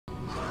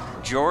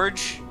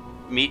George,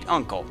 meet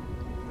Uncle.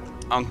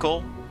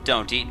 Uncle,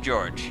 don't eat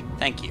George.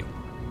 Thank you.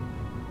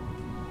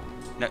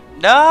 No!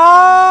 No!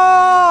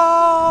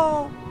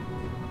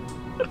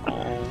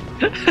 Oh.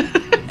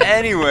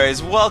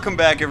 Anyways, welcome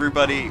back,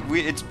 everybody.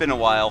 It's been a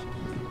while.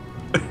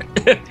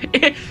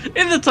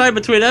 In the time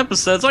between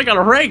episodes, I got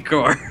a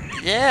Rancor.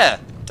 Yeah,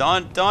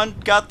 Dawn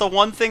got the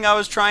one thing I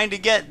was trying to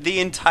get the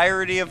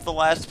entirety of the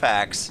last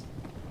packs.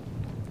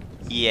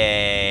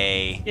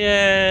 Yay.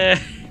 Yeah.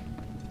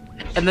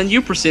 And then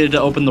you proceeded to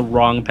open the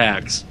wrong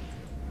packs.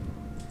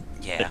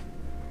 Yeah.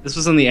 This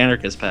was in the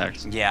Anarchist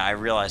packs. Yeah, I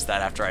realized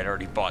that after I'd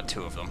already bought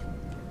 2 of them.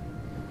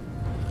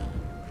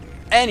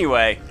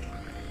 Anyway,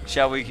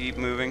 shall we keep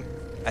moving?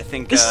 I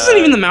think this isn't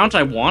even the mount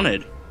I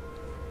wanted.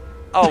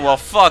 Oh well,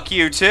 fuck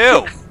you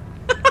too.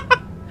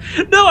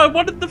 No, I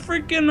wanted the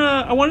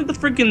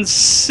freaking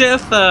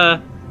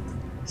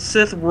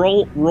Sith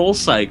roll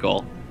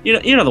cycle.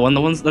 You know the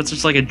ones that's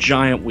just like a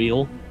giant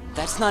wheel.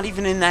 That's not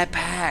even in that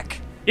pack.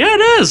 Yeah,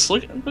 it is.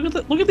 Look at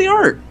the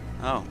art.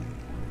 Oh.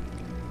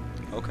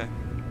 Okay.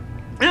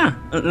 Yeah,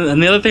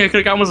 and the other thing I could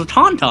have gotten was a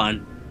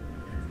Tauntaun.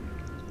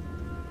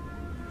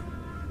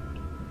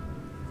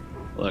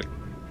 Look.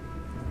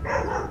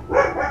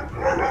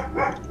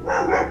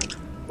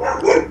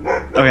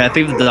 Okay, I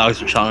think the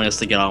dogs are telling us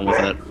to get on with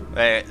it.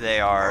 They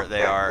are.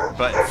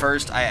 But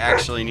first, I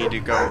actually need to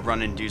go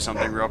run and do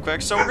something real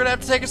quick, so we're gonna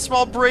have to take a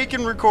small break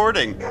in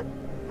recording.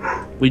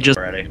 We just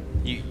ready.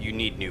 You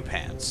need new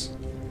pants.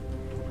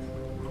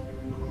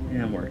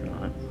 Yeah, I'm working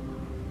on it.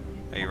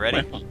 Are you ready?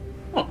 Wait,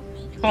 hold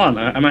on,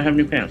 I might have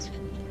new pants.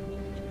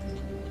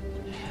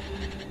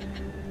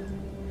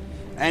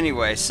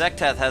 Anyway,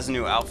 Sectath has a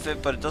new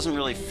outfit, but it doesn't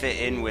really fit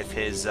in with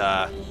his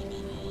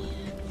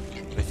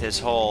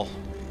whole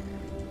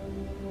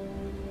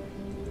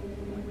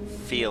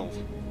feel.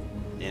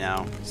 You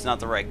know, it's not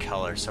the right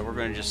color, so we're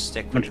gonna just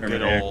stick with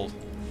good old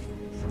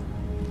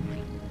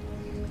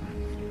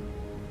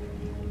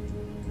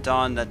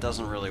Dawn. That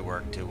doesn't really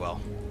work too well.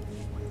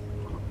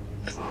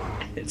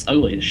 It's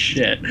ugly as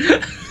shit.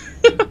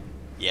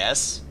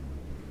 Yes.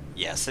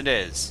 Yes, it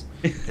is.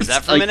 Is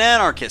that from an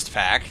Anarchist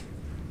pack?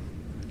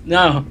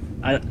 No,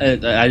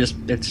 I just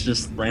it's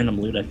just random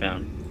loot I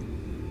found.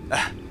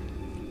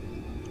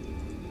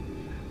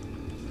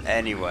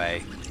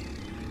 Anyway,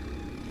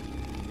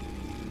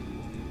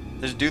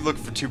 there's a dude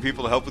looking for 2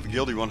 people to help with the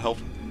guild. You want help?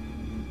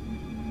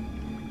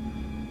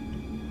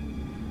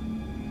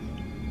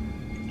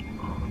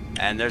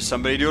 And there's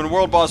somebody doing a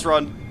world boss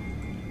run.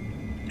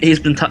 He's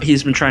been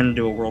trying to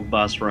do a world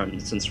boss run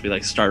since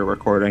we started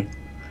recording.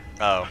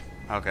 Oh,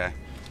 okay.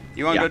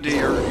 You want to go do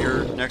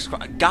your next?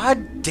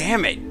 God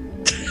damn it!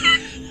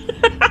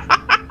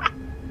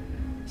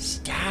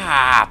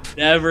 Stop!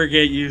 Never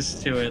get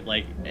used to it,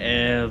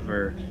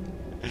 ever.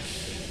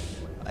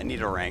 I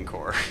need a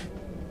Rancor.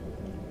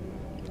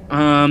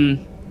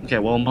 Okay,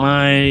 well,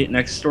 my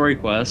next story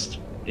quest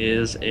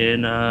is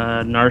in,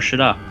 Nar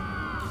Shaddaa.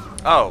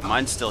 Oh,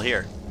 mine's still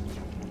here.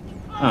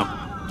 Oh.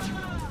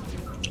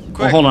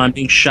 Quick. Well, hold on, I'm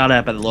being shot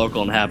at by the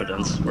local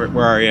inhabitants.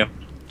 Where are you?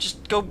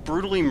 Just go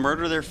brutally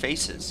murder their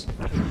faces.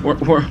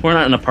 We're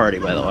not in a party,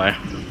 by the way.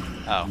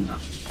 Oh.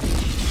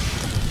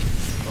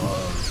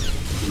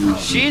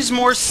 She's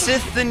more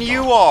Sith than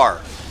you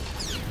are.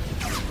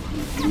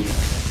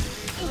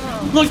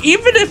 Look,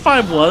 even if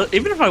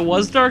I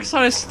was dark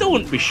side, I still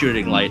wouldn't be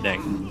shooting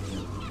lightning.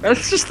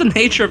 That's just the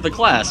nature of the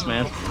class,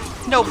 man.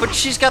 No, but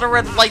she's got a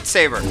red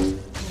lightsaber.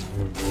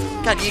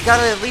 God, you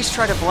gotta at least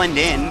try to blend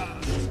in.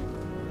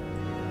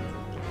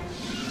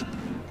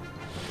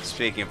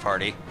 Speaking of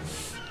party.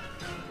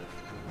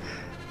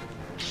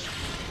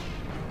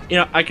 You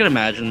know, I can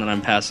imagine that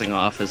I'm passing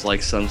off as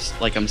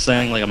I'm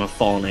saying I'm a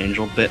fallen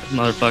angel bit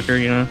motherfucker,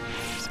 you know?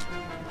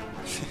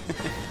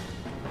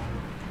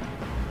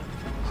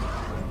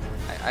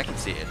 I can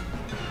see it.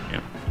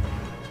 Yeah.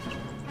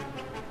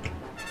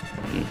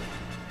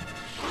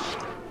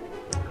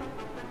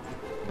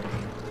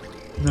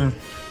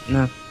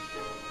 No.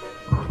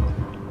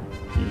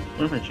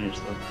 What if I change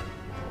the font?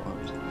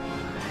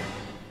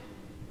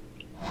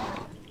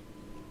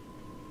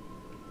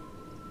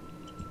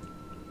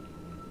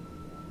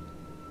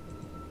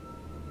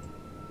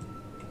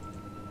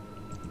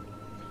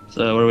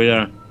 So, what are we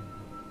doing?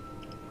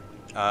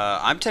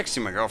 I'm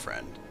texting my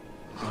girlfriend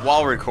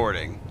while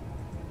recording.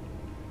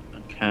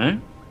 Okay,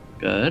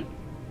 good.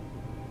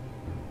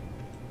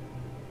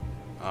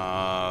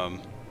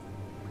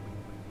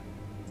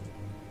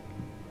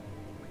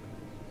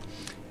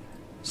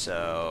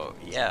 So,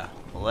 yeah,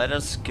 let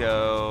us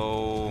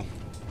go.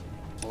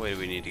 What way do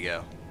we need to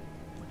go?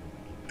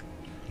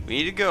 We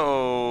need to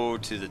go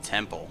to the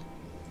temple.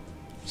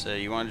 So,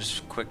 you want to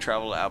just quick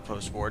travel to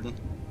Outpost Warden?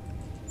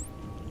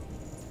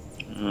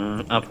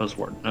 Outpost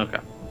Warden, okay.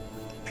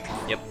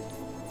 Yep.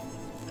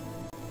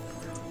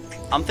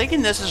 I'm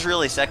thinking this is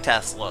really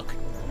Sectath's look.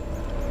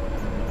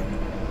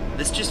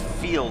 This just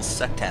feels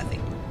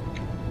Sectathy.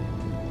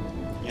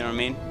 You know what I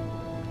mean?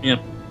 Yeah.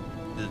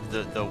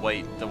 The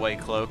white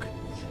cloak.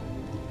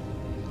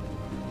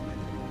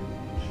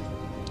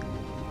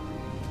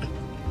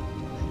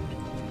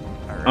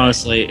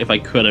 Honestly, if I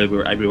could,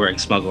 I'd be wearing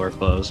smuggler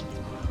clothes.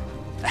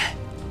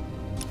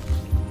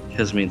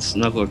 Because, I mean,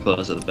 smuggler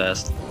clothes are the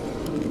best.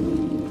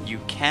 You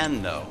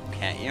can, though,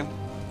 can't you?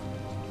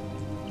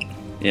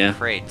 Yeah.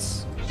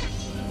 Crates.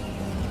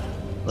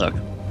 Look.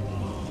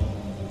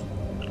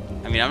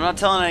 I mean, I'm not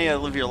telling you how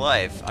to live your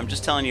life. I'm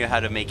just telling you how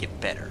to make it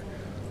better.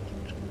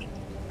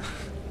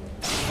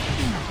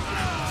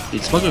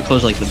 Dude, smuggler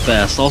clothes are like the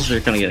best. Also,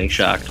 you're kind of getting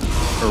shocked.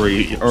 Or are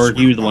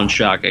you the one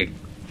shocking?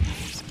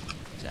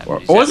 Or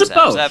was it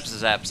both? Zap,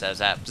 zap, zap,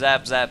 zap,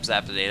 zap, zap,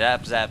 zap,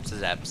 zap, zap,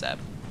 zap, zap.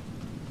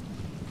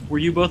 Were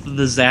you both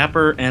the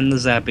zapper and the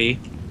zappy?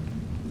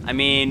 I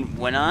mean,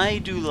 when I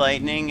do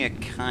lightning,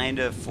 it kind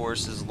of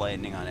forces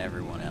lightning on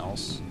everyone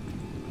else.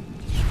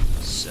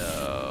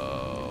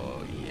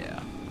 So,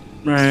 yeah.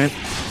 Right.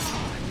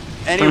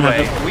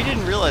 Anyway, we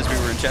didn't realize we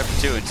were in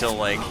Chapter 2 until,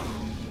 like,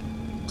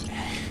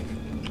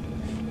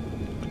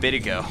 a bit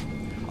ago.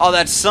 Oh,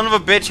 that son of a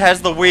bitch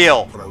has the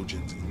wheel!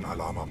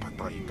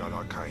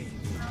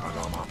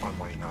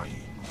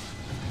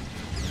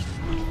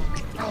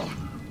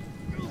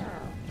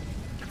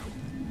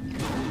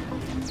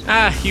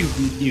 Ah,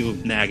 you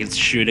maggots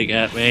shooting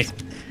at me.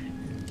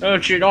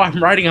 Don't you know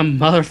I'm riding a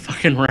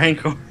motherfucking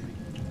Rancor?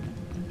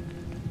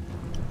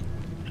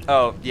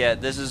 Oh, yeah,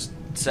 this is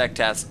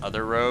Sectath's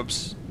other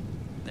robes.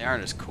 They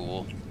aren't as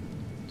cool.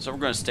 So we're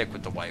going to stick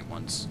with the white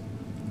ones.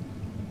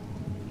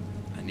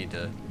 I need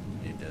to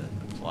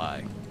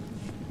apply.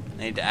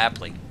 I need to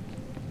apply.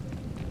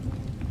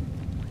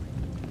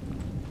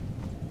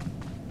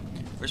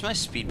 Where's my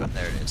speed button?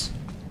 There it is.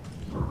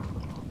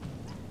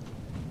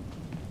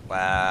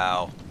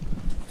 Wow.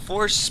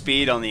 Force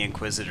speed on the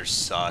Inquisitor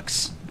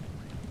sucks.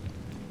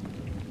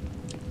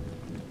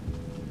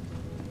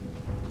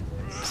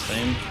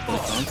 Same for the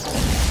console.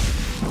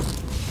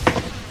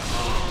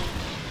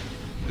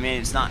 I mean,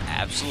 it's not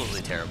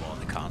absolutely terrible on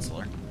the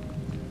consular.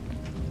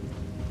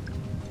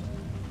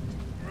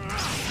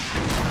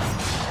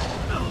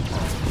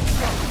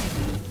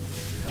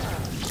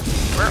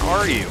 Where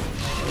are you?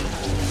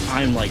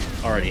 I'm like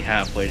already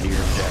halfway to your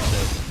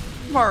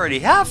objective. I'm already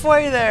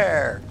halfway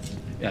there!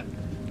 Yeah.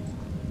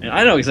 And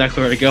I know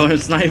exactly where to go, and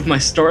it's not even my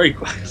story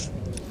quest.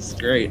 It's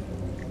great.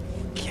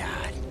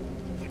 God.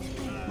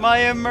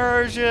 My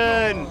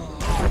immersion!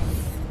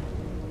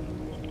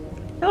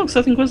 Hey, look,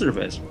 Sith Inquisitor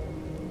face.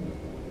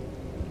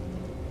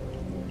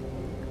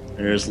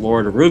 There's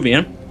Lord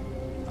Arubian.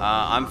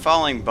 I'm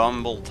following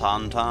Bumble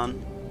Tauntaun,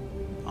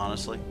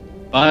 honestly.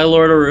 Bye,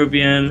 Lord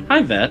Arubian.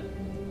 Hi, Vet.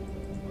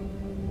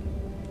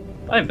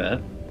 Bye,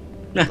 Vet.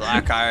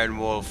 Black Iron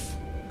Wolf.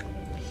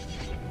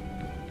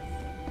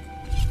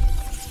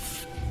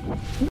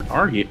 Where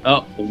are you?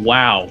 Oh,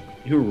 wow.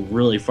 You were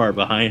really far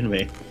behind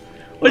me.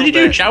 What did you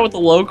do? Bit. Chat with the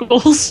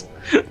locals?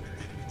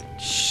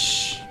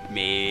 Shh,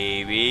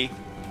 maybe.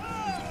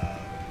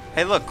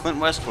 Hey, look, Clint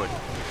Westwood.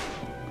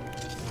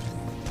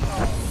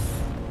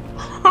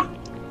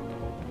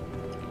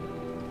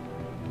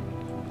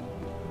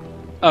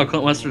 Oh,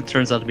 Clint Westwood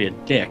turns out to be a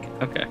dick.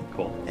 Okay,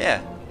 cool.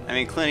 Yeah, I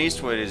mean, Clint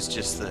Eastwood is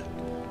just the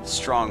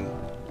strong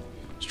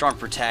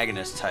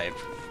protagonist type.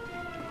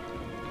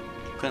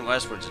 Clint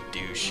Westwood's a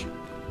douche.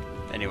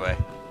 Anyway,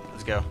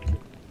 let's go.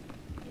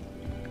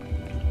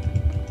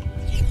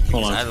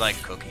 Hold on. I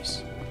like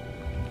cookies.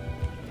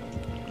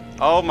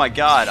 Oh my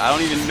god, I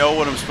don't even know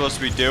what I'm supposed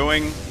to be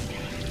doing.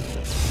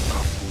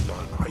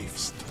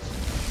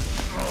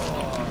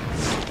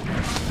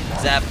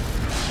 Zap.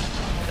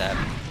 Zap.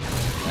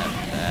 Zap.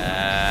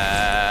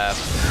 Zap.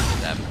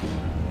 Zap.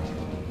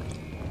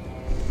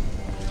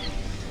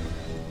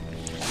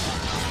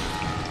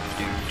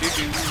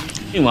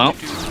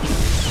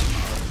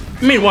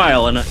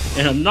 Meanwhile, in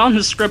a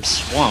nondescript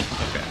swamp.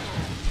 Okay.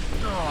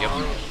 Yep.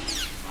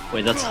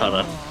 Wait, that's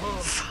Hutta.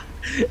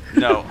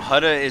 No,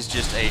 Hutta is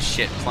just a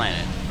shit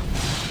planet.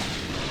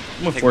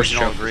 I'm a I think we force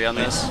can all choke. agree on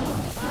this.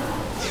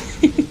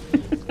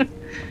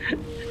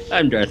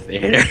 I'm Darth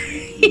Vader.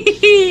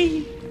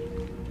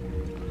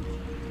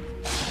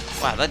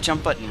 Wow, that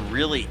jump button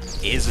really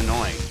is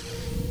annoying.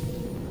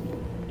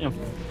 Yeah.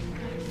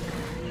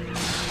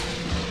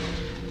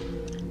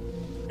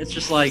 It's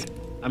just like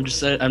I'm just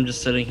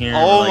sitting here.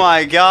 Oh like,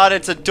 my god,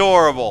 it's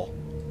adorable.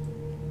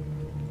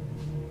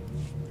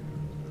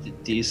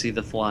 Do you see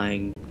the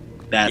flying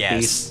bat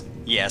piece?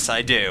 Yes,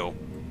 I do.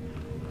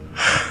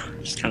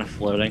 Just kind of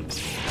floating.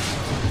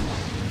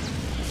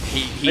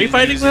 He Are you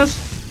fighting uses-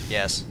 this?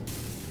 Yes.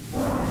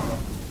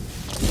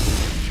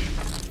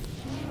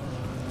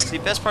 See,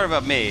 the best part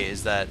about me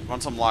is that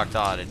once I'm locked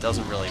on, it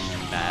doesn't really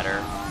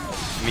matter.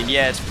 I mean,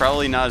 yeah, it's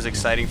probably not as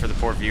exciting for the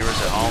poor viewers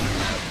at home,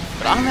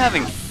 but I'm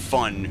having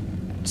fun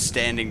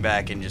standing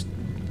back and just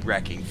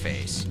wrecking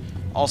face.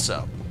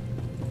 Also,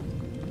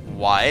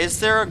 why is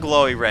there a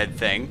glowy red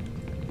thing?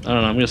 I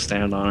don't know. I'm gonna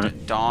stand on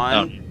it. Dawn,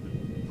 Oh.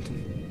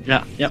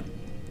 Yeah. Yep.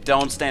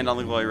 don't stand on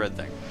the glowy red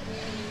thing.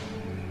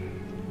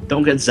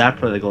 Don't get zapped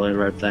by the glowing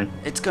red thing.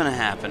 It's gonna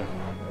happen.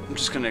 I'm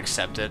just gonna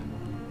accept it.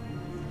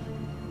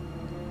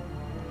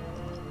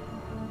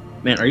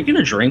 Man, are you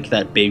gonna drink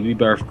that baby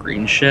barf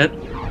green shit?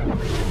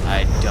 I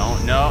I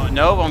don't know.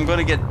 No, I'm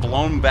gonna get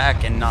blown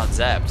back and not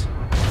zapped.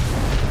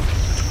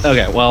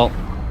 Okay, well...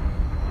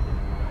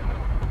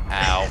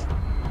 Ow.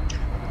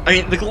 I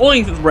mean, the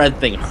glowing red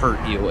thing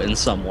hurt you in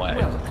some way.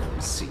 Welcome,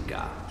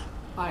 Seeker.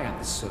 I am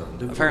the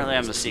servant of Apparently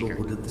I'm the Seeker.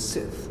 Lord of the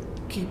Sith,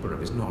 keeper of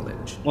his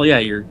knowledge. Well, yeah,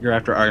 you're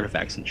after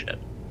artifacts and shit.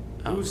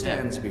 Who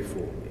stands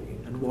before me,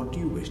 and what do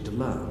you wish to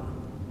learn?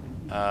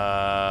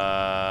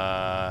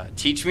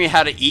 Teach me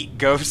how to eat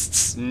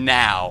ghosts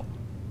now.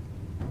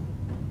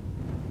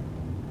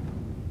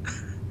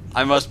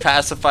 I must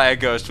pacify a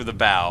ghost with a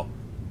bow.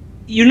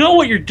 You know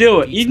what you're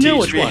doing. You know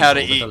which Teach me one. how to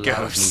That eat allows me to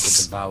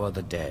ghosts. devour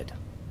the dead.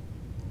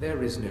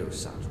 There is no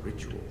such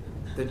ritual.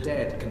 The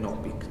dead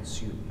cannot be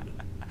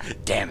consumed.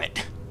 Damn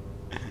it.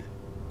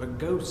 But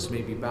ghosts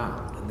may be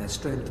bound and their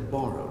strength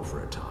borrowed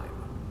for a time.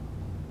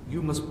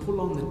 You must pull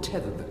on the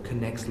tether that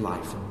connects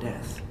life and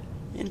death.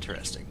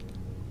 Interesting.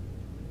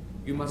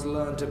 You must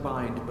learn to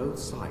bind both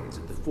sides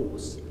of the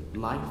Force,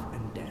 life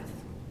and death,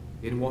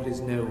 in what is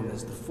known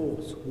as the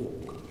Force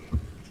Walk.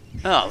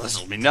 Oh,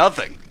 this'll be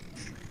nothing.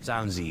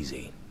 Sounds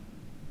easy.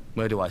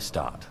 Where do I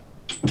start?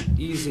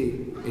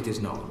 Easy, it is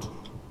not.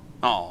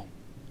 Oh.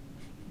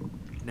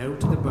 Note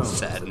the bones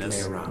Sadness.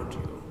 that lay around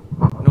you.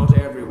 Not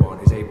everyone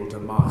is able to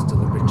master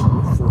the ritual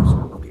of Force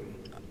walking.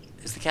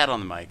 Is the cat on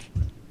the mic?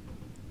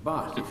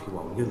 But if you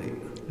are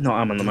willing, No,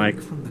 I'm on the mic.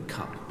 drink from the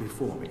cup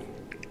before me.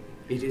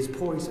 It is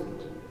poison,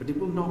 but it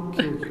will not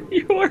kill you.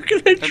 You are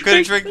gonna I'm drink...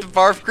 gonna drink the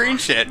barf green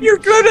shit. You're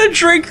gonna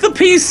drink the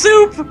pea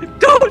soup!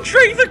 Don't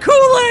drink the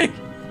Kool-Aid!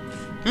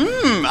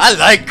 I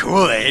like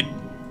Kool-Aid.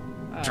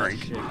 Drink.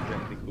 Shit,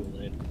 drink the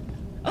Kool-Aid.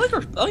 I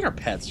like our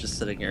pets just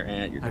sitting here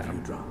and you're Have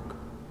you drunk?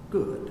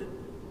 Good.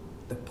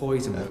 The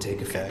poison will take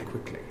effect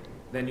quickly.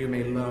 Then you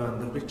may learn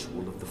the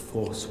ritual of the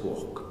Force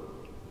Walk.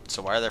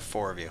 So why are there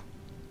 4 of you?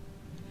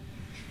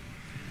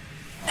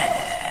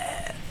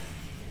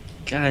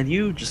 God,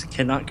 you just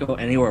cannot go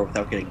anywhere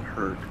without getting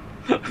hurt.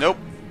 Nope,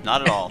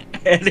 not at all.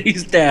 And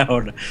he's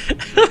down.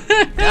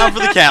 Down for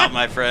the count,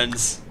 my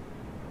friends.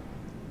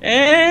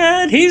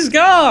 And he's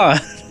gone.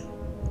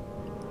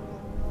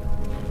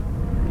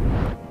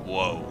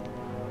 Whoa.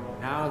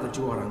 Now that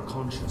you are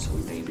unconscious,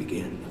 we may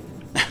begin.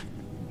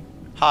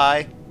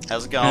 Hi,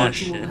 how's it The going?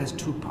 ritual has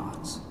 2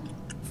 parts.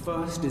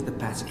 First is the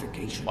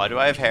pacification. Why do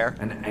I have hair?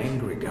 An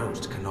angry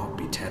ghost cannot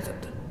be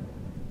tethered.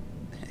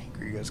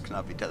 Angry ghosts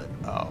cannot be tethered.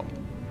 Oh.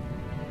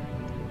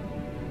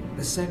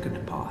 The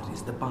second part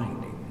is the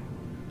binding.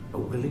 A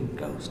willing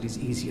ghost is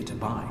easier to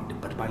bind,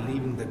 but by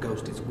leaving the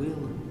ghost its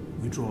will,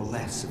 you draw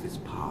less of its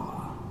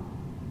power.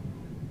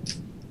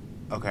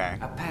 Okay.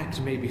 A pact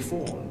may be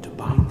formed to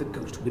bind the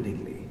ghost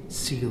willingly,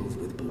 sealed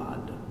with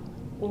blood,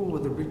 or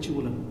the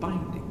ritual of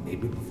binding may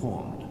be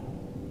performed.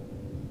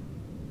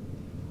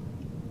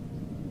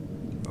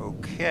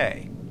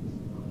 Okay.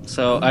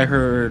 So I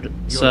heard.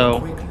 You're a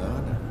quick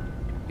learner.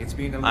 It's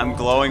been a I'm long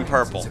glowing time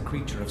purple. since a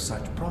creature of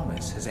such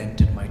promise has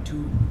entered my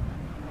tomb.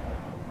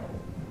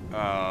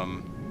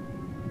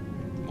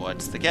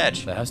 What's the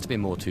catch? There has to be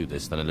more to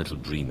this than a little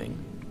dreaming.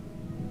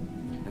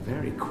 A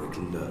very quick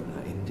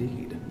learner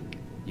indeed.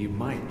 You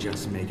might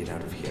just make it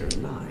out of here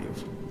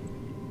alive.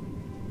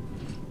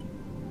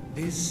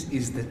 This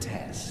is the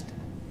test.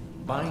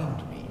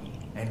 Bind me,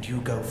 and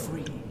you go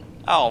free.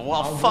 Oh,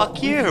 well, I'll fuck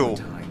walk you. over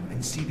time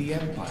and see the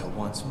Empire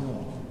once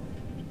more.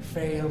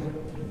 Fail,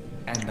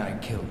 and I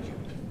kill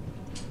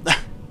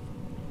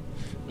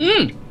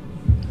you.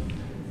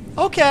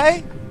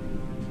 Okay.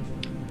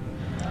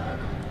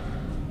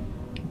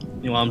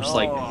 You know, I'm just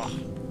like, Oh.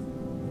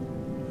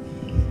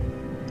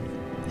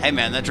 Hey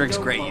man, that drink's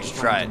Don't great. You bother should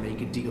try trying it. to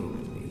make a deal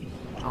with me.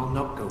 I'll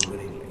not go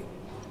willingly.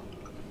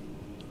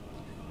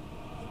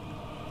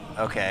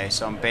 Okay,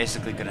 so I'm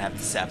basically gonna have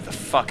to zap the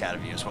fuck out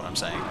of you, is what I'm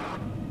saying.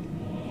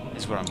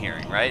 Is what I'm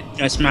hearing, right?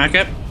 can I smack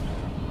it?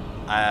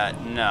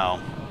 No.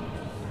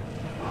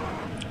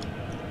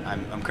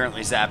 I'm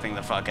currently zapping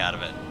the fuck out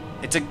of it.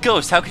 It's a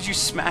ghost. How could you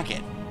smack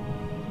it?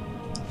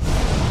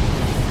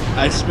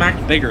 I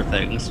smacked bigger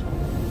things.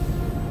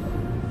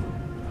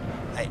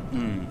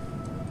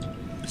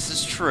 This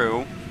is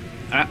true.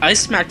 I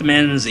smacked a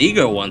man in his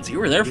ego once. You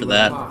were there for You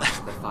that. will pass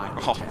the final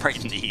Oh, test.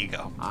 right in the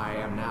ego. I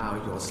am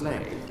now your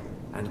slave,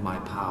 and my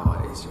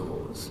power is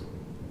yours.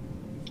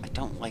 I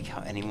don't like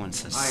how anyone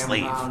says I am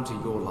slave. bound to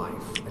your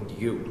life, and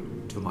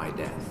you to my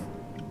death.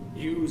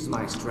 Use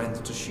my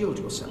strength to shield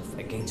yourself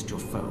against your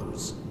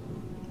foes.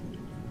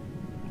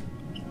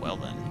 Well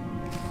then.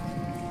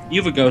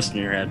 You have a ghost in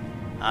your head.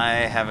 I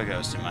have a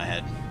ghost in my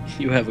head.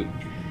 You have a...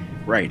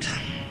 Right.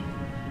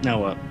 Now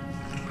what?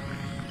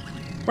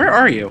 Where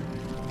are you?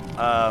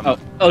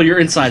 Oh, you're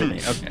inside of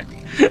me. Okay.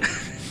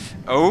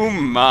 Oh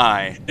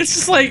my. It's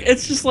just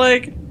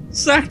like,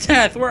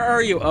 Zaktath, where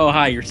are you? Oh,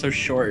 hi, you're so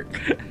short.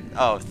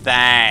 Oh,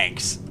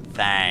 thanks.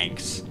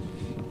 Thanks.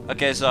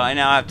 Okay, so I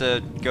now have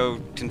to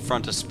go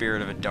confront a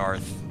spirit of a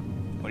Darth.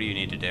 What do you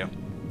need to do?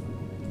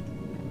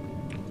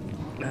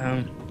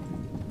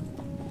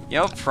 You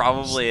know what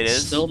probably it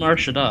is? Still Nar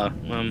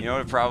Shaddaa. You know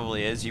what it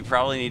probably is? You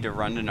probably need to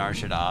run to Nar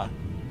Shaddaa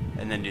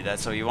and then do that.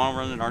 So you want to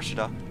run to Nar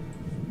Shaddaa?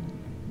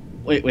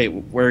 Wait,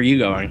 where are you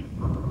going?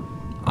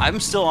 I'm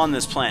still on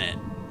this planet.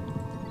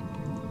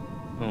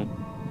 Oh.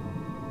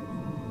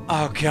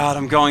 Oh god,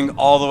 I'm going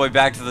all the way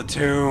back to the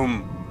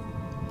tomb.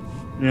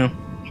 Yeah.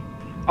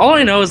 All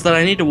I know is that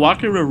I need to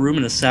walk into a room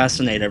and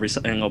assassinate every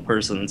single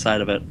person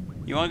inside of it.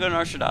 You want to go to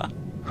Nar Shaddaa?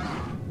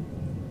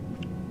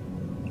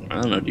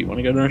 I don't know. Do you want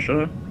to go to Nar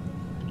Shaddaa?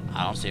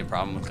 I don't see a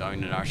problem with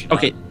going to Nar Shaddaa.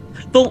 Okay.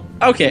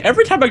 Okay,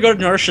 every time I go to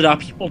Nar Shaddaa,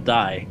 people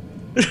die.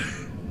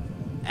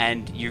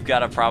 And you've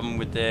got a problem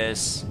with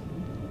this?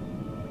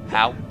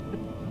 How?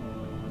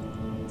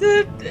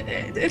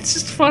 It's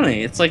just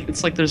funny. It's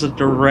like there's a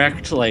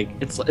direct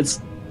it's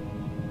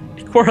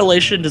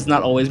correlation does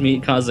not always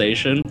mean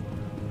causation.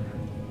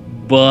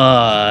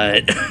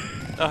 But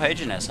Oh hey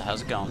Janessa,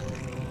 how's it going?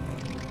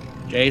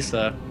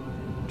 Jasa.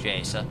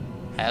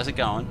 How's it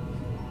going?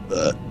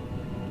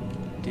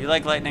 Do you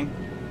like lightning?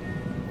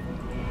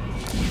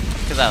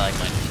 Because I like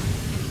lightning.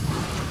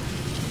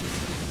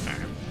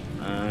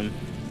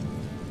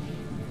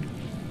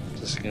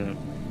 Just gonna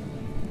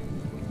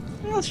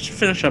let's just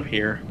finish up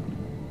here.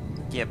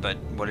 Yeah, but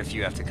what if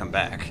you have to come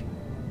back?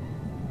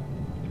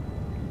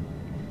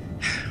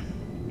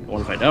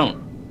 What if I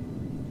don't?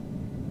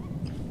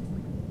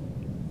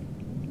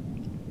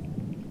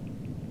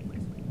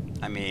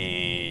 I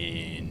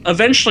mean...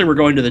 Eventually we're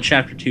going to the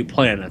Chapter 2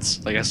 planets.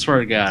 Like, I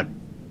swear to God.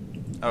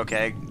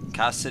 Okay,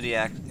 Cost City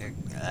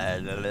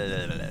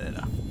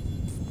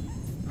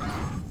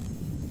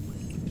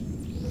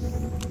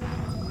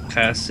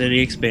Cost City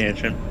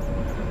expansion.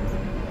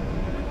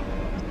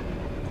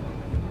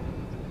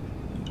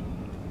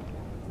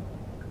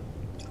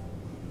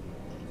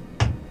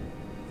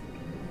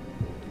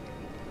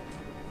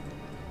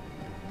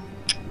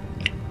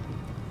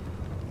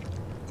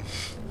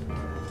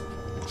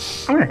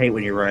 I'm gonna hate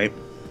when you're right.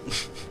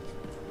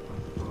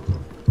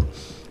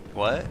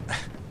 What?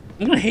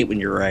 I'm gonna hate when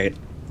you're right.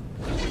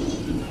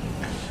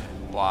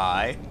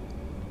 Why?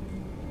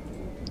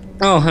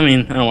 Oh, I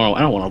mean, I don't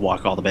want to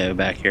walk all the way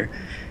back here.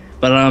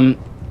 But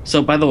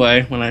so by the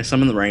way, when I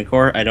summon the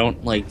Rancor, I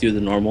don't like do the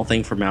normal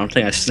thing for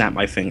mounting. I snap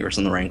my fingers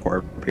and the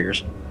Rancor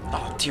appears.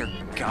 Oh dear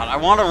God, I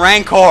want a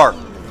Rancor.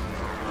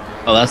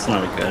 Oh, that's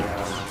not a good.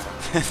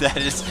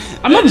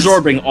 I'm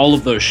absorbing all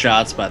of those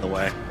shots, by the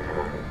way.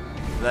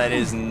 That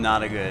is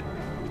not a good.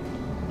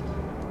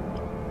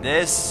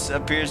 This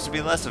appears to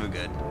be less of a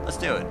good. Let's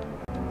do it.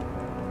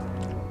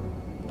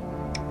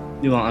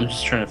 Well, I'm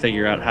just trying to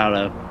figure out how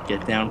to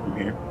get down from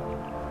here.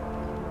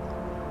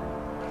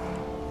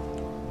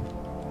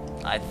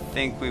 I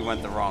think we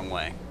went the wrong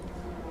way.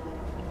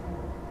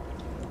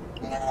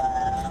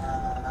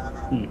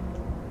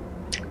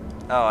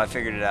 Oh, I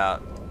figured it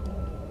out.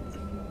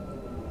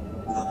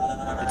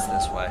 It's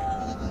this way.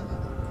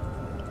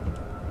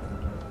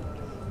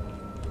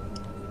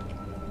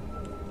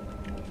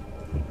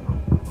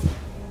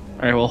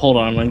 All right, well, hold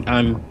on.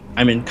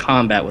 I'm in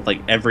combat with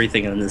like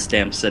everything in this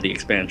damn city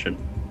expansion.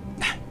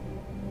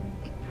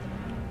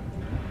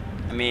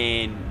 I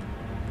mean,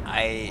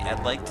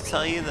 I'd like to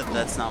tell you that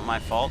that's not my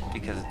fault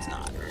because it's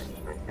not.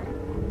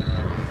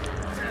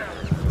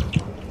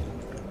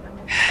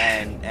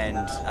 And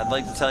I'd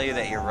like to tell you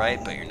that you're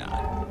right, but you're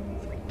not.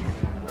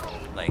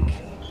 Like,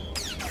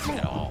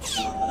 at all.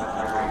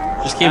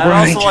 Just keep I'd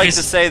running. also like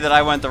to say that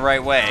I went the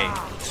right way,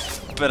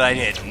 but I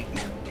didn't.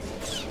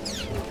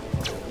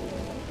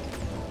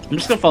 I'm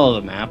just gonna follow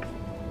the map.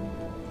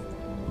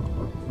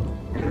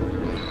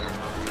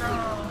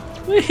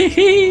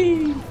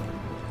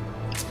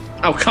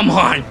 Oh, come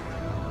on!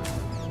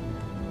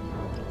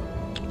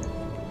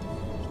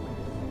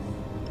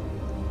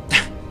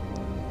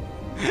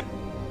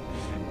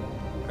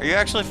 Are you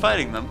actually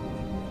fighting them?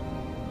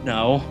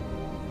 No.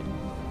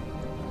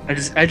 I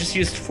just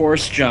used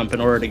force jump in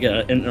order to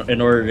get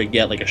in order to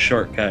get like a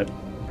shortcut.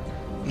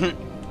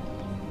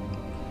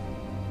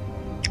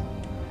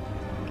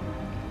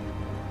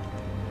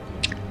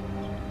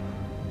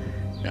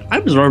 I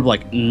absorb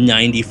like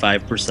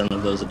 95%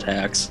 of those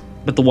attacks,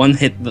 but the one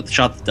hit, the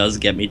shot that does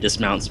get me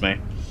dismounts me.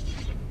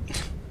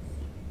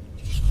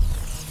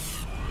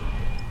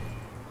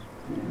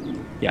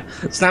 Yeah,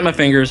 snap my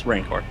fingers,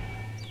 Rancor.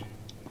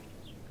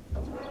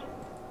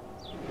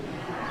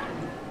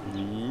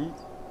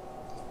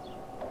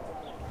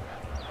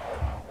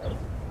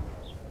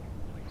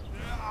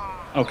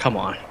 Oh, come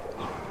on.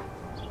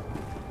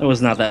 That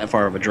was not that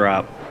far of a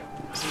drop.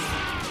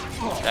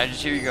 I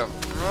just hear you go.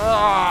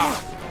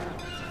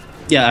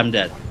 Yeah, I'm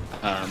dead.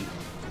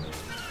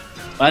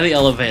 By the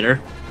elevator.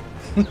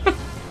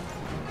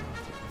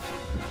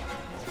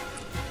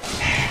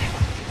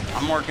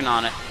 I'm working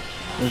on it.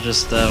 It's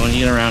just when you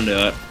get around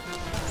to it.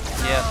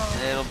 Yep,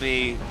 it'll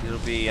be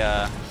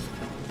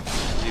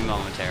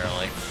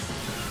momentarily.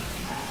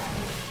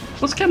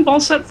 What's Chem Ball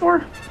set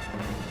for?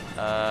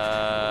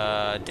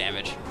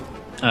 Damage.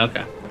 Oh,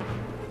 okay.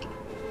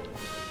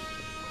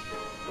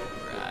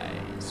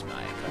 Rise,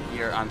 my.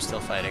 I'm still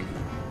fighting.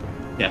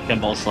 Yeah,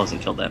 Chem Ball still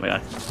hasn't killed that guy.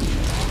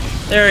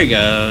 There he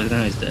goes.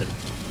 Now he's dead.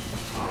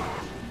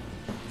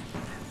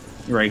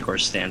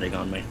 Rancor's standing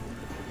on me.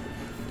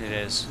 It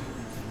is.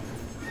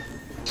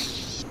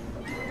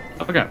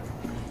 Okay,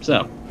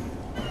 so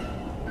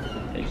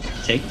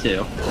take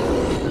 2.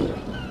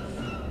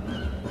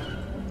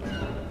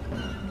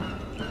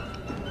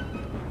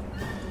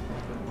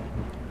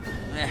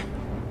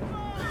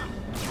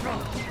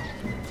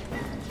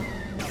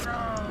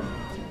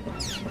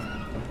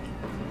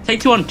 Take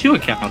 2 on 2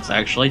 accounts,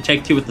 actually.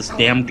 Take 2 with this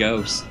damn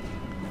ghost.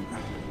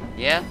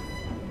 Yeah?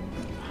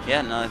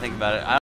 Yeah, now that I think about it.